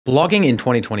Blogging in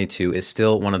 2022 is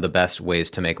still one of the best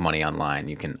ways to make money online.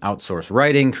 You can outsource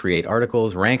writing, create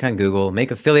articles, rank on Google,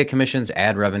 make affiliate commissions,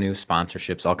 ad revenue,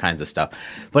 sponsorships, all kinds of stuff.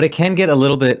 But it can get a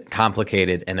little bit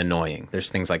complicated and annoying.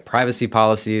 There's things like privacy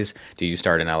policies, do you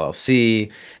start an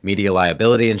LLC, media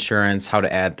liability insurance, how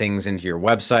to add things into your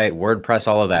website, WordPress,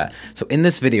 all of that. So in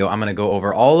this video, I'm going to go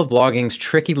over all of blogging's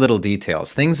tricky little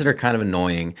details, things that are kind of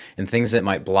annoying and things that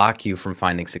might block you from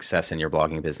finding success in your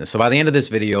blogging business. So by the end of this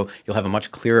video, you'll have a much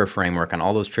clearer framework on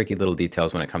all those tricky little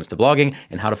details when it comes to blogging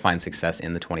and how to find success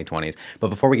in the 2020s. But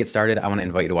before we get started, I want to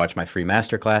invite you to watch my free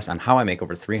masterclass on how I make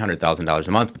over $300,000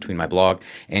 a month between my blog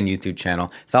and YouTube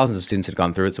channel. Thousands of students have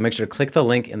gone through it, so make sure to click the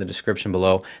link in the description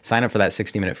below, sign up for that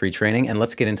 60-minute free training, and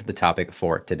let's get into the topic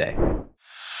for today.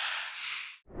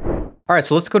 All right,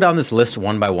 so let's go down this list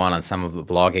one by one on some of the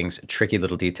blogging's tricky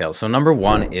little details. So number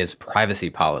one is privacy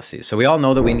policies. So we all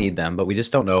know that we need them, but we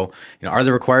just don't know, are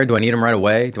they required? Do I need them right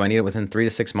away? Do I need it within 3 to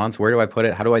 6 months? Where do I put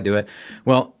it? How do I do it?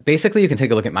 Well, basically you can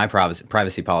take a look at my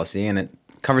privacy policy, and it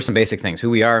covers some basic things: who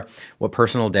we are, what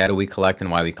personal data we collect, and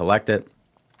why we collect it.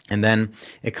 And then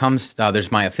it comes,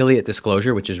 there's my affiliate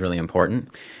disclosure, which is really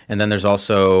important. And then there's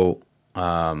also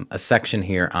a section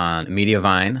here on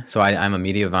Mediavine. So I'm a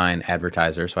Mediavine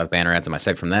advertiser, so I have banner ads on my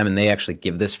site from them, and they actually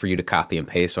give this for you to copy and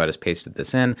paste, so I just pasted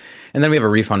this in. And then we have a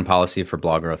refund policy for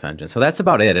Blog Growth Engine. So that's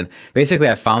about it. And basically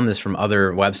I found this from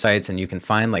other websites, and you can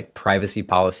find like privacy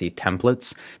policy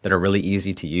templates that are really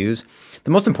easy to use.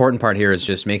 The most important part here is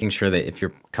just making sure that if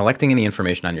you're collecting any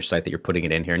information on your site, that you're putting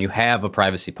it in here and you have a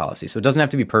privacy policy. So it doesn't have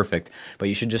to be perfect, but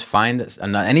you should just find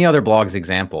any other blog's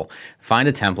example, find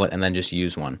a template, and then just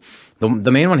use one.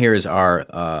 The main one here is our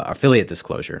affiliate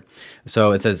disclosure.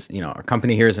 So it says, our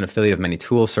company here is an affiliate of many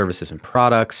tools, services, and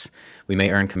products. We may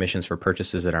earn commissions for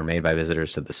purchases that are made by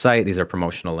visitors to the site. These are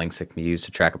promotional links that can be used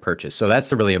to track a purchase. So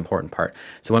that's the really important part.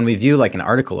 So when we view like an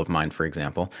article of mine, for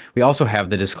example, we also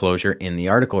have the disclosure in the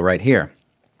article right here.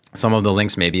 Some of the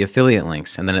links may be affiliate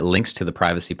links, and then it links to the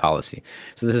privacy policy.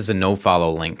 So this is a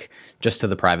no-follow link just to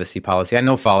the privacy policy. I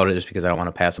no-followed it just because I don't want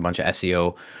to pass a bunch of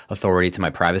SEO authority to my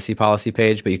privacy policy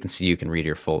page, but you can see, you can read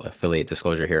your full affiliate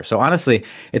disclosure here. So honestly,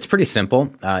 it's pretty simple.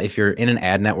 If you're in an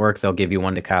ad network, they'll give you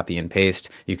one to copy and paste.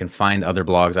 You can find other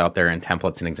blogs out there and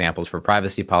templates and examples for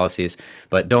privacy policies,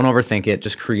 but don't overthink it.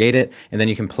 Just create it, and then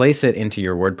you can place it into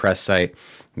your WordPress site,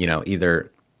 either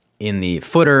in the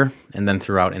footer and then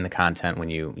throughout in the content when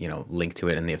you link to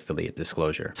it in the affiliate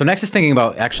disclosure. So next is thinking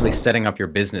about actually setting up your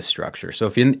business structure. So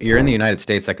if you're in the United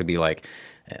States, that could be like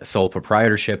sole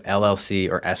proprietorship, LLC,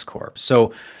 or S Corp.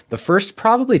 So the first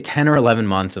probably 10 or 11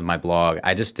 months of my blog,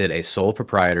 I just did a sole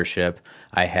proprietorship.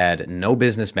 I had no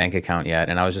business bank account yet,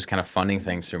 and I was just kind of funding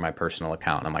things through my personal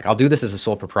account. And I'm like, I'll do this as a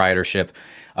sole proprietorship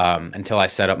until I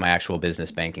set up my actual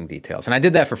business banking details. And I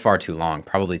did that for far too long,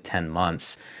 probably 10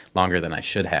 months, longer than I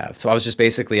should have. So I was just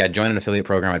basically, I'd join an affiliate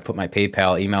program, I'd put my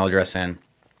PayPal email address in,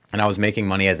 and I was making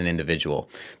money as an individual.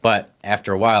 But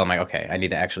after a while, I'm like, okay, I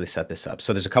need to actually set this up.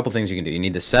 So there's a couple things you can do. You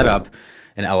need to set up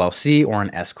an LLC or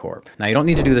an S Corp. Now, you don't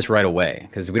need to do this right away,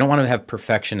 because we don't want to have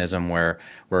perfectionism where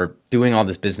we're doing all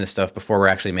this business stuff before we're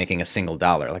actually making a single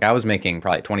dollar. Like I was making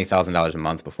probably $20,000 a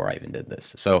month before I even did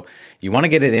this. So you want to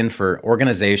get it in for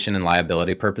organization and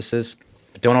liability purposes.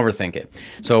 But don't overthink it.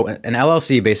 So an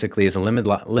LLC basically is a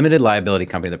limited liability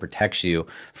company that protects you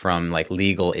from like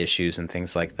legal issues and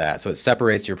things like that. So it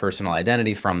separates your personal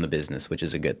identity from the business, which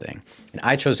is a good thing. And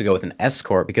I chose to go with an S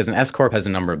Corp because an S Corp has a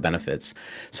number of benefits.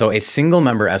 So a single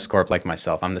member S Corp like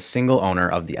myself, I'm the single owner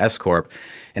of the S Corp,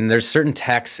 and there's certain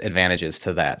tax advantages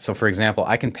to that. So for example,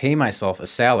 I can pay myself a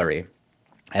salary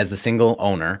as the single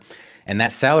owner, and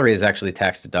that salary is actually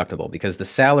tax deductible because the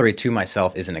salary to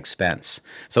myself is an expense.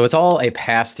 So it's all a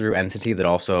pass-through entity that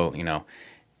also,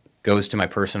 goes to my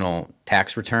personal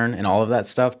tax return and all of that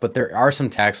stuff. But there are some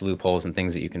tax loopholes and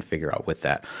things that you can figure out with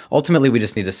that. Ultimately, we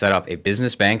just need to set up a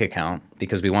business bank account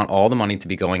because we want all the money to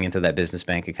be going into that business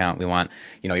bank account. We want,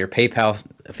 your PayPal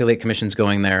affiliate commissions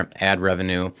going there, ad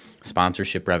revenue,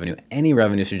 sponsorship revenue, any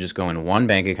revenue should just go in one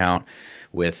bank account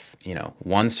with,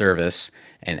 one service,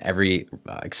 and every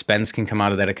expense can come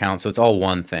out of that account. So it's all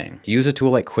one thing. Use a tool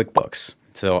like QuickBooks.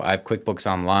 So I have QuickBooks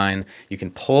Online. You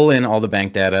can pull in all the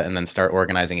bank data and then start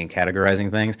organizing and categorizing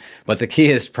things. But the key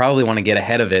is probably want to get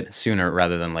ahead of it sooner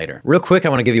rather than later. Real quick, I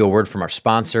want to give you a word from our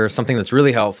sponsor, something that's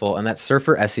really helpful, and that's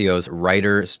Surfer SEO's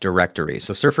Writers Directory.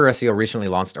 So Surfer SEO recently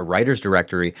launched a Writers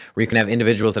Directory where you can have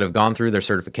individuals that have gone through their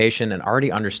certification and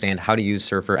already understand how to use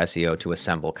Surfer SEO to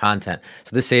assemble content.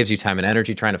 So this saves you time and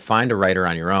energy trying to find a writer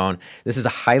on your own. This is a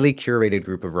highly curated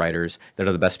group of writers that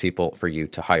are the best people for you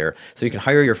to hire. So you can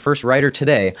hire your first writer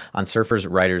today on Surfer's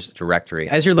Writers Directory.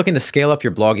 As you're looking to scale up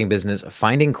your blogging business,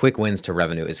 finding quick wins to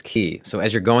revenue is key. So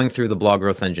as you're going through the Blog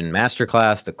Growth Engine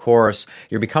Masterclass, the course,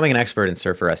 you're becoming an expert in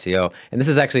Surfer SEO. And this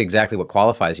is actually exactly what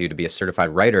qualifies you to be a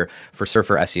certified writer for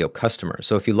Surfer SEO customers.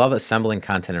 So if you love assembling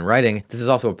content and writing, this is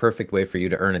also a perfect way for you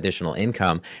to earn additional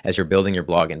income as you're building your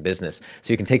blog and business.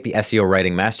 So you can take the SEO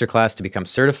Writing Masterclass to become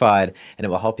certified, and it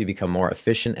will help you become more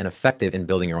efficient and effective in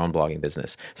building your own blogging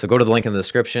business. So go to the link in the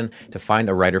description to find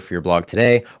a writer for your blog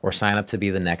today, or sign up to be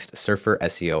the next Surfer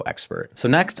SEO expert. So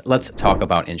next, let's talk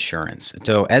about insurance.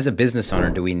 So as a business owner,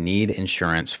 do we need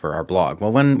insurance for our blog?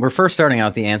 Well, when we're first starting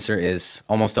out, the answer is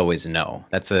almost always no.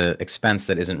 That's an expense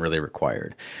that isn't really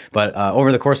required. But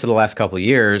over the course of the last couple of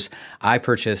years, I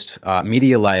purchased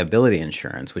media liability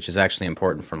insurance, which is actually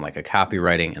important from like a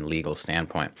copywriting and legal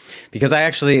standpoint, because I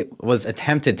actually was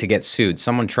attempted to get sued.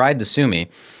 Someone tried to sue me.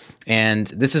 And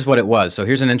this is what it was. So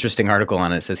here's an interesting article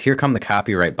on it. It says, here come the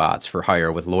copyright bots for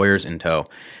hire with lawyers in tow.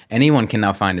 Anyone can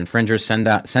now find infringers, send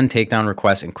takedown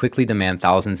requests, and quickly demand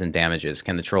thousands in damages.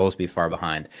 Can the trolls be far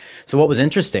behind? So what was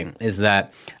interesting is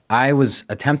that I was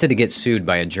attempted to get sued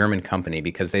by a German company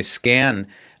because they scan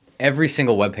every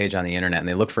single web page on the internet and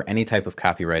they look for any type of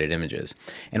copyrighted images.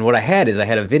 And what I had is I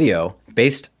had a video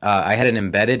I had an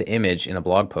embedded image in a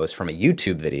blog post from a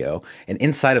YouTube video, and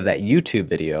inside of that YouTube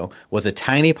video was a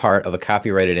tiny part of a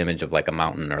copyrighted image of like a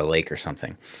mountain or a lake or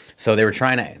something. So they were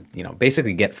trying to,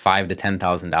 basically get $5,000 to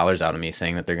 $10,000 out of me,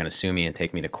 saying that they're going to sue me and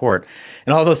take me to court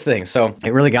and all those things. So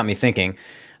it really got me thinking,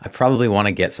 I probably want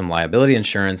to get some liability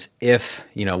insurance if,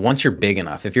 once you're big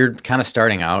enough, if you're kind of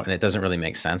starting out and it doesn't really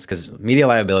make sense, because media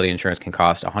liability insurance can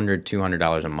cost $100,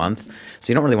 $200 a month. So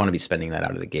you don't really want to be spending that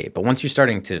out of the gate. But once you're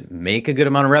starting to make a good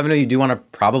amount of revenue, you do want to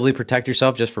probably protect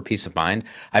yourself just for peace of mind.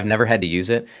 I've never had to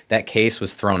use it. That case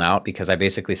was thrown out because I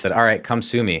basically said, all right, come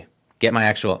sue me. Get my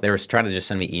they were trying to just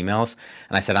send me emails.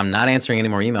 And I said, I'm not answering any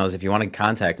more emails. If you want to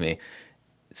contact me,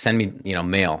 send me,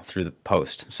 mail through the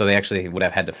post. So they actually would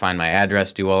have had to find my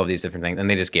address, do all of these different things, and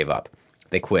they just gave up.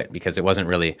 They quit because it wasn't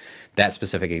really, that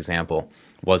specific example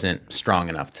wasn't strong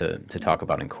enough to talk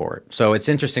about in court. So it's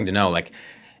interesting to know, like,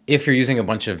 if you're using a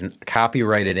bunch of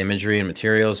copyrighted imagery and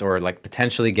materials, or like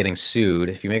potentially getting sued,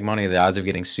 if you make money, the odds of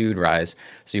getting sued rise.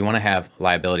 So you want to have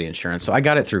liability insurance. So I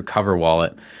got it through Cover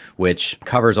Wallet, which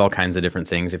covers all kinds of different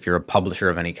things. If you're a publisher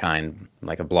of any kind,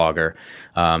 like a blogger,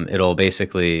 it'll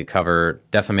basically cover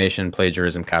defamation,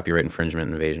 plagiarism, copyright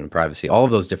infringement, invasion of privacy, all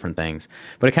of those different things.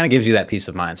 But it kind of gives you that peace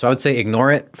of mind. So I would say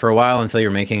ignore it for a while until you're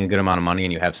making a good amount of money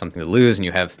and you have something to lose, and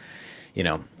you have,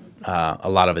 a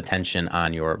lot of attention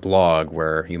on your blog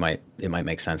where it might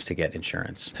make sense to get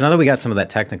insurance. So now that we got some of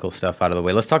that technical stuff out of the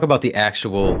way, let's talk about the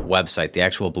actual website, the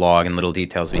actual blog, and little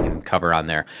details we can cover on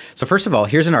there. So first of all,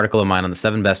 here's an article of mine on the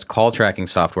 7 best call tracking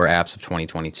software apps of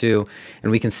 2022.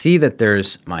 And we can see that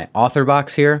there's my author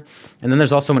box here. And then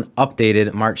there's also an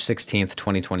updated March 16th,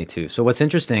 2022. So what's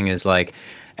interesting is, like,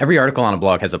 every article on a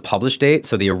blog has a publish date.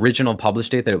 So the original publish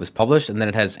date that it was published, and then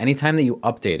it has, anytime that you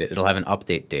update it, it'll have an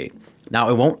update date. Now,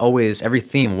 every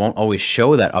theme won't always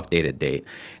show that updated date.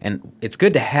 And it's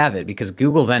good to have it because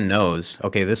Google then knows,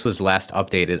 okay, this was last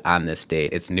updated on this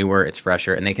date. It's newer, it's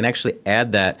fresher, and they can actually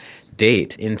add that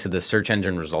date into the search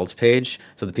engine results page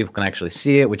so that people can actually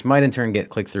see it, which might in turn get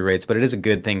click-through rates, but it is a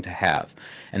good thing to have.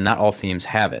 And not all themes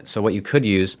have it. So what you could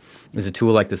use is a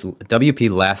tool like this WP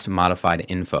Last Modified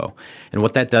Info. And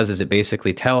what that does is it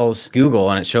basically tells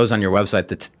Google, and it shows on your website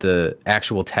the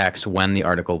actual text when the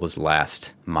article was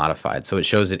last modified. So it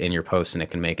shows it in your post, and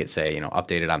it can make it say,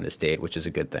 updated on this date, which is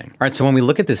a good thing. All right, so when we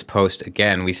look at this post,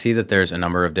 again, we see that there's a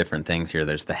number of different things here.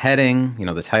 There's the heading,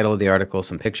 the title of the article,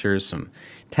 some pictures, some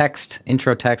text,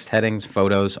 intro text, headings,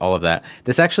 photos, all of that.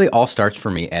 This actually all starts for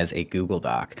me as a Google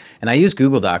Doc. And I use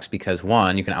Google Docs because,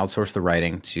 one, you can outsource the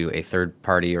writing to a third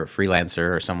party or a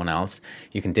freelancer or someone else.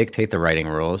 You can dictate the writing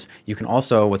rules. You can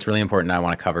also, what's really important I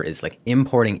want to cover is like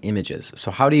importing images. So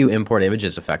how do you import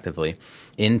images effectively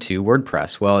into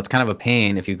WordPress? Well, it's kind of a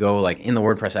pain if you go like in the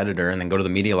WordPress editor and then go to the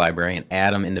media library and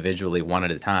add them individually one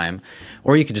at a time,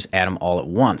 or you could just add them all at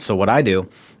once. So what I do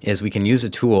is we can use a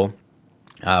tool.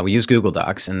 We use Google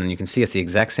Docs, and then you can see it's the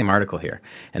exact same article here.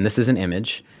 And this is an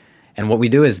image. And what we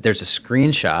do is there's a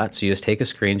screenshot. So you just take a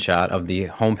screenshot of the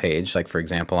homepage, like for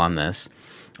example on this,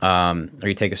 or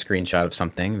you take a screenshot of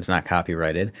something if it's not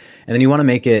copyrighted. And then you want to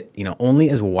make it, only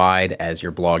as wide as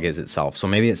your blog is itself. So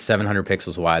maybe it's 700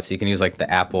 pixels wide. So you can use like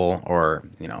the Apple or,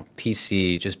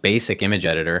 PC, just basic image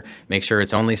editor. Make sure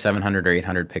it's only 700 or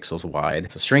 800 pixels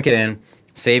wide. So shrink it in.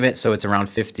 Save it so it's around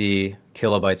 50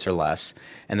 kilobytes or less.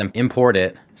 and then import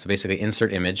it. So basically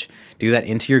insert image, do that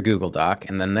into your Google Doc,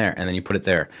 and then you put it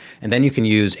there. And then you can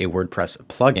use a WordPress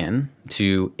plugin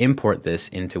to import this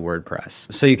into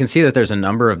WordPress. So you can see that there's a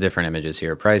number of different images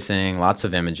here, pricing, lots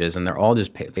of images, and they're all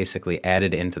just basically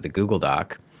added into the Google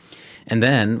Doc. And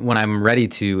then when I'm ready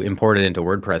to import it into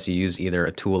WordPress, you use either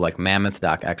a tool like Mammoth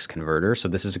Docx Converter. So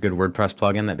this is a good WordPress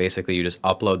plugin that basically you just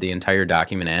upload the entire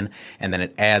document in, and then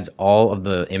it adds all of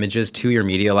the images to your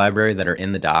media library that are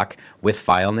in the doc with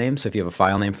file names. So if you have a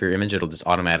file name for your image, it'll just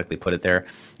automatically put it there.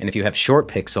 And if you have Short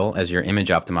Pixel as your image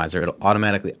optimizer, it'll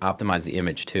automatically optimize the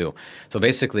image too. So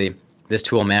basically, this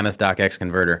tool, Mammoth Docx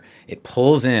Converter, it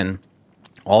pulls in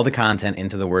all the content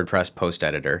into the WordPress post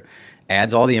editor,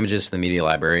 adds all the images to the media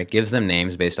library, gives them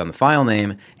names based on the file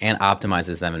name, and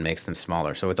optimizes them and makes them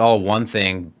smaller. So it's all one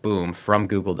thing, boom, from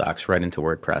Google Docs right into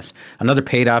WordPress. Another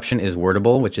paid option is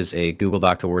Wordable, which is a Google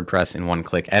Doc to WordPress in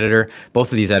one-click editor.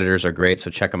 Both of these editors are great, so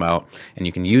check them out, and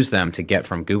you can use them to get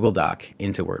from Google Doc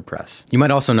into WordPress. You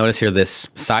might also notice here this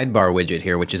sidebar widget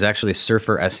here, which is actually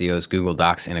Surfer SEO's Google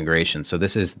Docs integration. So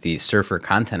this is the Surfer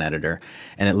content editor,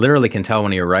 and it literally can tell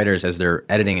one of your writers as they're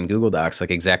editing in Google Docs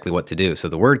like exactly what to do. So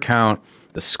the word count,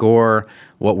 the score,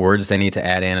 what words they need to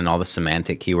add in, and all the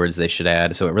semantic keywords they should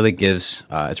add. So it really gives,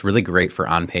 it's really great for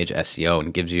on-page SEO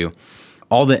and gives you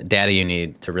all the data you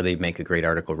need to really make a great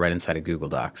article right inside of Google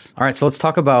Docs. All right, so let's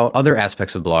talk about other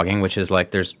aspects of blogging, which is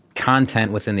like there's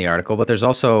content within the article, but there's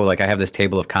also, like I have this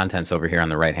table of contents over here on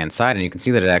the right-hand side, and you can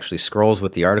see that it actually scrolls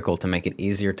with the article to make it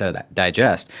easier to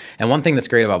digest. And one thing that's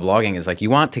great about blogging is like you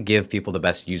want to give people the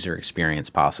best user experience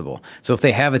possible. So if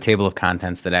they have a table of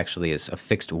contents that actually is a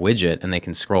fixed widget and they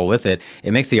can scroll with it,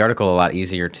 it makes the article a lot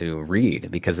easier to read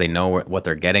because they know what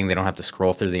they're getting. They don't have to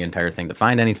scroll through the entire thing to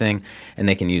find anything, and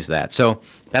they can use that. So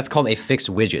that's called a fixed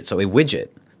widget. So a widget,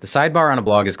 the sidebar on a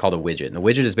blog is called a widget. And a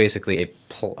widget is basically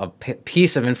a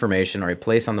piece of information or a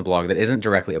place on the blog that isn't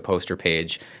directly a poster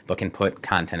page, but can put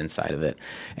content inside of it.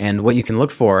 And what you can look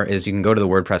for is you can go to the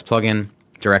WordPress plugin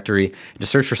directory and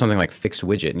just search for something like fixed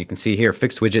widget. And you can see here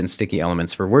fixed widget and sticky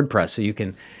elements for WordPress. So you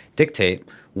can dictate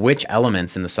which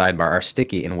elements in the sidebar are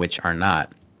sticky and which are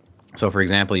not. So for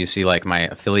example, you see like my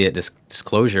affiliate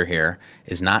disclosure here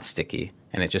is not sticky,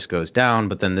 and it just goes down,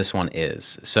 but then this one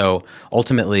is. So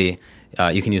ultimately,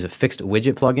 you can use a fixed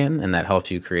widget plugin, and that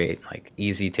helps you create like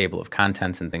easy table of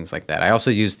contents and things like that. I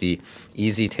also use the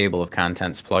easy table of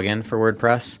contents plugin for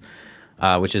WordPress,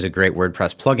 which is a great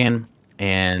WordPress plugin.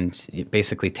 And it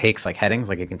basically takes like headings,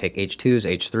 like it can take H2s,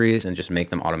 H3s, and just make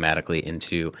them automatically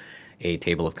into a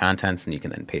table of contents, and you can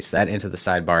then paste that into the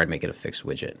sidebar and make it a fixed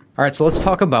widget. All right, so let's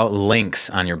talk about links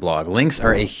on your blog. Links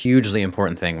are a hugely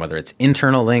important thing, whether it's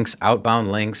internal links,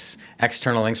 outbound links,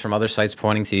 external links from other sites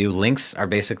pointing to you. Links are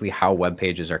basically how web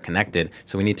pages are connected,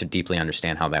 so we need to deeply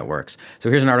understand how that works.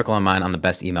 So here's an article on mine on the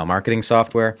best email marketing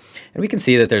software, and we can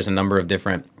see that there's a number of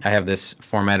different, I have this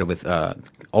formatted with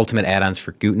ultimate add-ons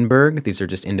for Gutenberg. These are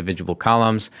just individual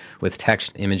columns with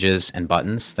text, images, and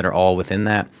buttons that are all within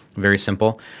that. Very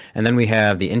simple. And then we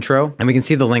have the intro, and we can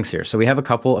see the links here. So we have a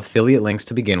couple affiliate links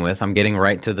to begin with. I'm getting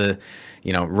right to the,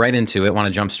 right into it. Want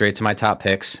to jump straight to my top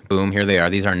picks. Boom, here they are.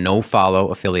 These are no follow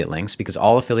affiliate links because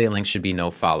all affiliate links should be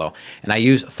no follow. And I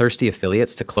use Thirsty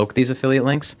Affiliates to cloak these affiliate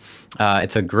links.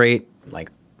 It's a great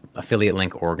affiliate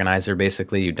link organizer.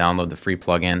 Basically, you download the free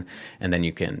plugin, and then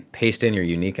you can paste in your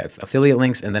unique affiliate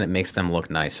links, and then it makes them look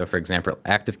nice. So for example,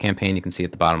 Active Campaign, you can see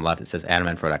at the bottom left, it says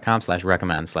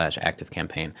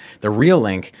adamenfroy.com/recommend/active-campaign. The real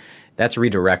link, that's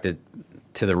redirected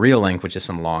to the real link, which is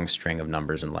some long string of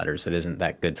numbers and letters that isn't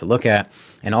that good to look at.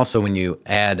 And also when you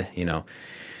add,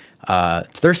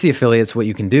 Thirsty Affiliates, what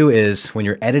you can do is when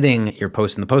you're editing your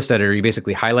post in the post editor, you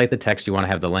basically highlight the text you want to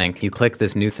have the link. You click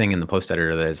this new thing in the post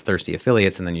editor that is Thirsty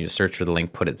Affiliates, and then you just search for the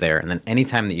link, put it there. And then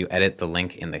anytime that you edit the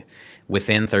link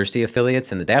within Thirsty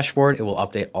Affiliates in the dashboard, it will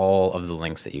update all of the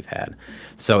links that you've had.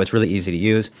 So it's really easy to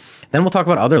use. Then we'll talk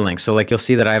about other links. So like you'll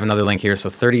see that I have another link here. So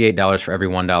 $38 for every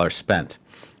 $1 spent.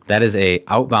 That is a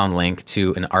outbound link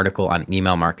to an article on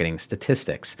email marketing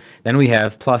statistics. Then we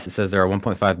have, plus it says there are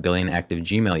 1.5 billion active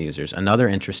Gmail users. Another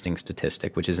interesting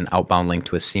statistic, which is an outbound link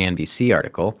to a CNBC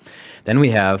article. Then we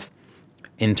have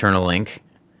internal link,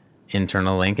 and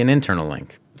internal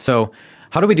link. So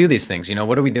how do we do these things?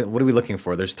 What do we do? What are we looking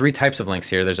for? There's three types of links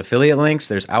here. There's affiliate links,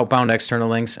 there's outbound external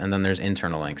links, and then there's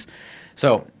internal links.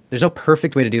 So there's no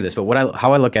perfect way to do this, but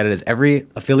how I look at it is every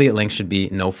affiliate link should be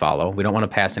no follow. We don't want to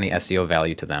pass any SEO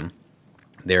value to them.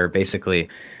 They're basically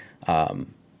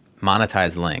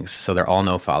monetized links, so they're all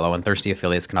no follow, and Thirsty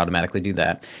Affiliates can automatically do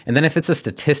that. And then if it's a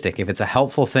statistic, if it's a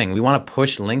helpful thing, we want to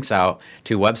push links out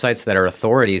to websites that are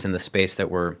authorities in the space that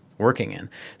we're working in.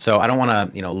 So I don't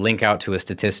want to, link out to a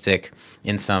statistic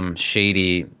in some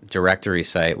shady directory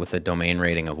site with a domain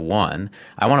rating of 1.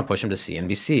 I want to push them to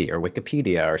CNBC or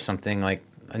Wikipedia or something like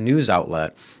a news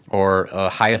outlet or a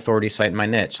high authority site in my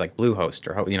niche like Bluehost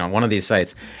or one of these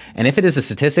sites. And if it is a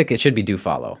statistic, it should be do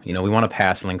follow. We want to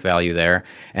pass link value there,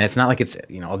 and it's not like it's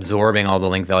absorbing all the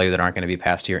link value that aren't going to be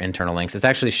passed to your internal links. It's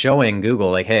actually showing Google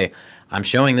like, hey, I'm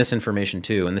showing this information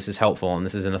too, and this is helpful, and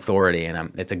this is an authority,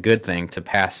 and it's a good thing to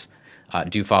pass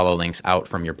do follow links out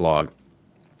from your blog.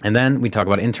 And then we talk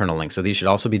about internal links. So these should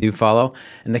also be do follow,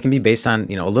 and they can be based on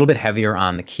a little bit heavier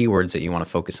on the keywords that you want to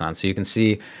focus on. So you can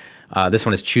see this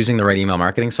one is choosing the right email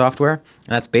marketing software, and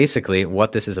that's basically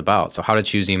what this is about. So how to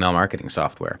choose email marketing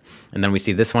software. And then we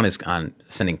see this one is on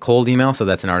sending cold email, so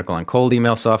that's an article on cold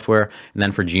email software. And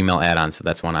then for Gmail add-ons, so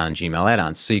that's one on Gmail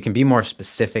add-ons. So you can be more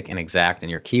specific and exact in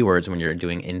your keywords when you're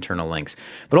doing internal links.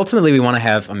 But ultimately, we want to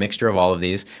have a mixture of all of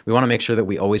these. We want to make sure that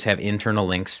we always have internal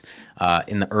links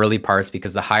in the early parts,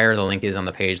 because the higher the link is on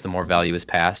the page, the more value is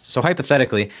passed. So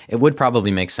hypothetically, it would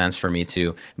probably make sense for me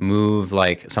to move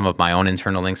like some of my own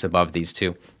internal links above these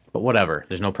two, but whatever,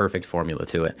 there's no perfect formula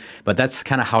to it. But that's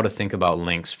kind of how to think about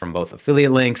links from both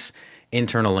affiliate links,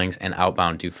 internal links, and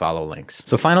outbound do follow links.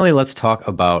 So finally, let's talk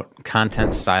about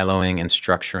content siloing and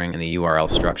structuring and the URL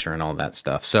structure and all that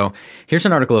stuff. So here's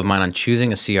an article of mine on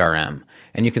choosing a CRM.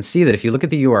 And you can see that if you look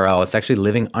at the URL, it's actually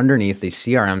living underneath the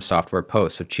CRM software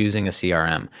post. So choosing a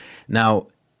CRM. Now,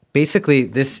 basically,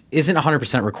 this isn't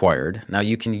 100% required. Now,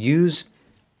 you can use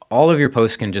all of your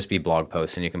posts can just be blog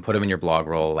posts, and you can put them in your blog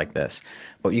roll like this.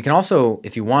 But you can also,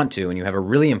 if you want to, and you have a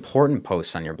really important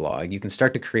post on your blog, you can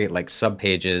start to create like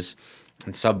sub-pages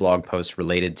and sub-blog posts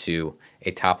related to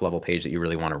a top-level page that you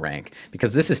really want to rank.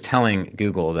 Because this is telling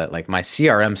Google that like my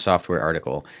CRM software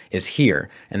article is here,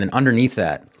 and then underneath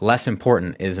that, less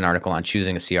important, is an article on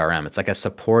choosing a CRM. It's like a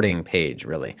supporting page,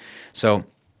 really. So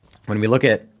when we look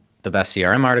at the best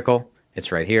CRM article, it's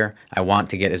right here. I want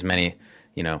to get as many,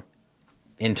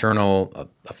 internal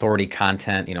authority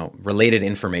content, related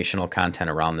informational content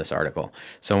around this article.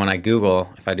 So when I Google,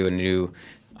 if I do a new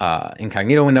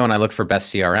incognito window and I look for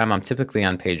best CRM, I'm typically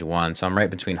on page 1. So I'm right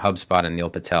between HubSpot and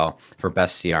Neil Patel for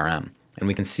best CRM. And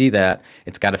we can see that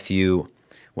it's got a few,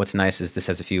 what's nice is this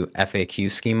has a few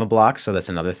FAQ schema blocks. So that's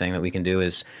another thing that we can do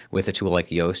is with a tool like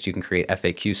Yoast, you can create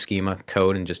FAQ schema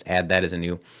code and just add that as a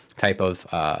new type of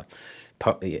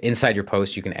inside your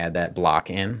post. You can add that block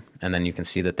in, and then you can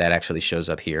see that that actually shows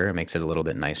up here. It makes it a little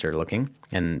bit nicer looking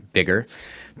and bigger.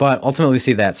 But ultimately we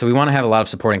see that. So we want to have a lot of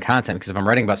supporting content, because if I'm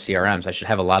writing about CRMs, I should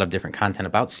have a lot of different content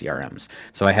about CRMs.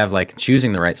 So I have like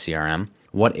choosing the right CRM.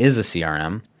 What is a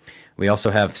CRM? We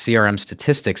also have CRM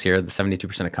statistics here, the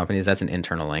 72% of companies. That's an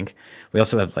internal link. We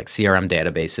also have like CRM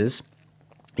databases.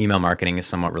 Email marketing is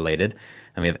somewhat related.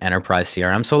 And we have enterprise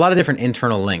CRM. So a lot of different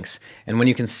internal links. And when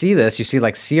you can see this, you see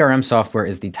like CRM software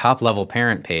is the top level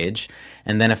parent page.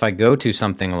 And then if I go to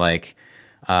something like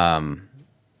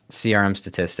CRM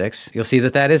statistics, you'll see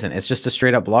that that isn't. It's just a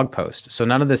straight up blog post. So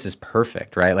none of this is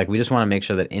perfect, right? Like we just want to make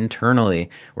sure that internally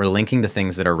we're linking to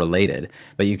things that are related.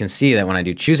 But you can see that when I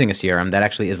do choosing a CRM, that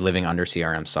actually is living under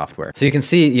CRM software. So you can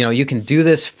see, you can do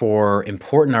this for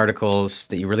important articles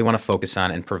that you really want to focus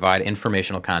on and provide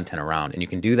informational content around. And you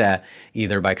can do that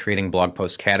either by creating blog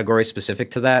post categories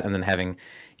specific to that and then having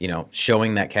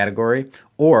showing that category,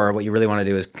 or what you really want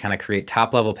to do is kind of create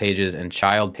top level pages and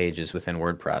child pages within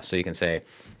WordPress. So you can say,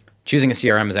 choosing a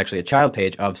CRM is actually a child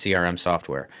page of CRM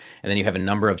software. And then you have a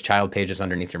number of child pages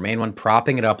underneath your main one,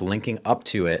 propping it up, linking up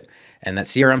to it. And that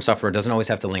CRM software doesn't always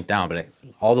have to link down, but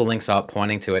all the links up,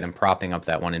 pointing to it and propping up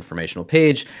that one informational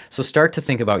page. So start to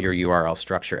think about your URL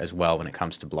structure as well when it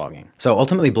comes to blogging. So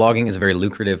ultimately, blogging is a very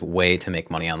lucrative way to make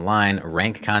money online,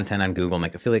 rank content on Google,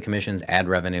 make affiliate commissions, ad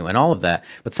revenue, and all of that.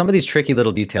 But some of these tricky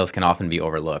little details can often be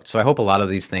overlooked. So I hope a lot of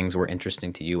these things were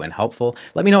interesting to you and helpful.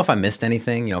 Let me know if I missed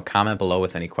anything. Comment below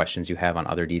with any questions you have on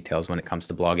other details when it comes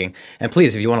to blogging. And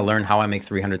please, if you want to learn how I make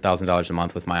 $300,000 a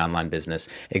month with my online business,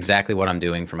 exactly what I'm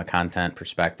doing from a content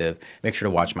perspective, make sure to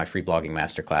watch my free blogging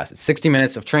masterclass. It's 60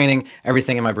 minutes of training,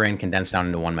 everything in my brain condensed down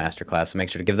into one masterclass. So make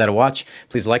sure to give that a watch.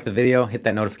 Please like the video, hit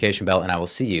that notification bell, and I will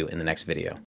see you in the next video.